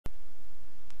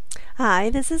Hi,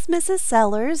 this is Mrs.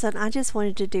 Sellers, and I just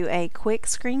wanted to do a quick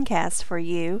screencast for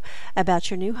you about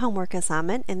your new homework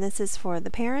assignment. And this is for the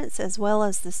parents as well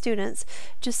as the students,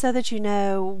 just so that you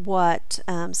know what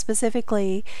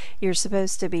specifically you're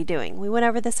supposed to be doing. We went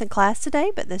over this in class today,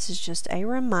 but this is just a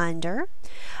reminder.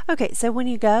 Okay, so when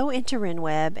you go into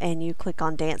RenWeb and you click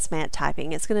on Dance Mat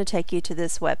Typing, it's going to take you to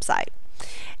this website.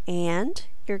 And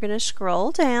you're going to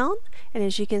scroll down, and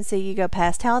as you can see, you go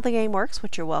past how the game works,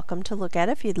 which you're welcome to look at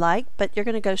if you'd like, but you're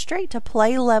going to go straight to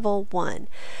play level 1.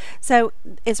 So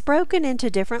it's broken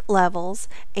into different levels,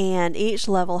 and each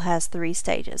level has 3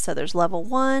 stages. So there's level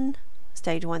 1,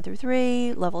 stage 1 through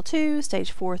 3, level 2,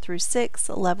 stage 4 through 6,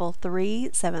 level 3,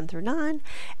 7 through 9,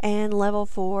 and level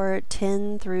 4,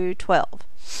 10 through 12.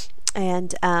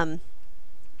 And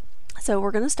so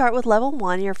we're going to start with level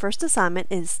 1. Your first assignment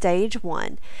is stage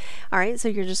 1. Alright, so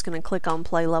you're just going to click on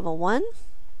play level 1.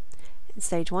 In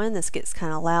stage 1, this gets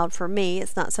kind of loud for me.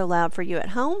 It's not so loud for you at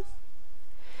home.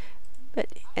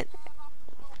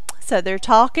 So they're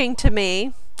talking to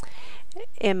me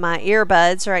in my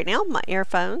earbuds right now, my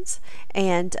earphones,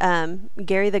 and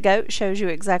Gary the Goat shows you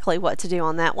exactly what to do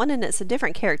on that one, and it's a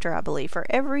different character, I believe, for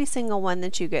every single one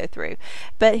that you go through,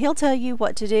 but he'll tell you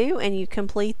what to do, and you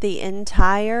complete the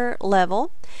entire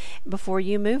level before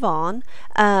you move on.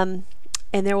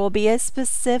 And there will be a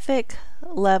specific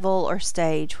level or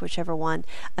stage, whichever one,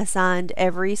 assigned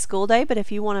every school day. But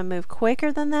if you want to move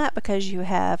quicker than that because you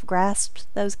have grasped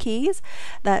those keys,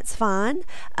 that's fine.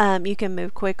 You can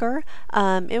move quicker.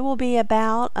 It will be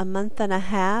about a month and a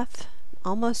half,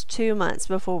 almost 2 months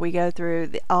before we go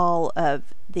through all of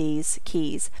these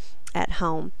keys at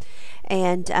home.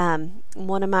 And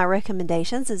one of my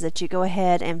recommendations is that you go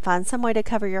ahead and find some way to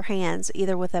cover your hands,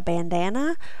 either with a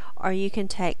bandana, or you can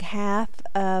take half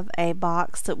of a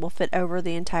box that will fit over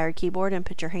the entire keyboard and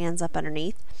put your hands up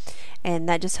underneath, and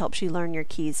that just helps you learn your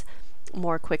keys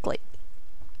more quickly.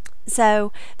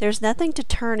 So there's nothing to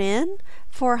turn in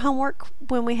for homework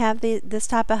when we have this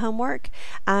type of homework.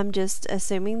 I'm just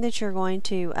assuming that you're going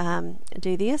to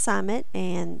do the assignment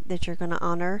and that you're going to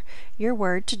honor your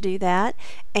word to do that.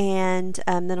 And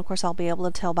then, of course, I'll be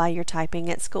able to tell by your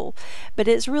typing at school. But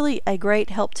it's really a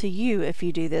great help to you if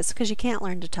you do this, because you can't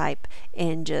learn to type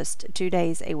in just 2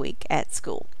 days a week at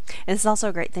school. And it's also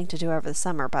a great thing to do over the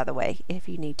summer, by the way, if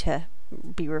you need to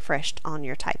be refreshed on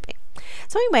your typing.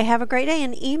 So anyway, have a great day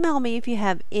and email me if you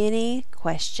have any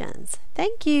questions.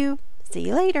 Thank you. See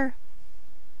you later.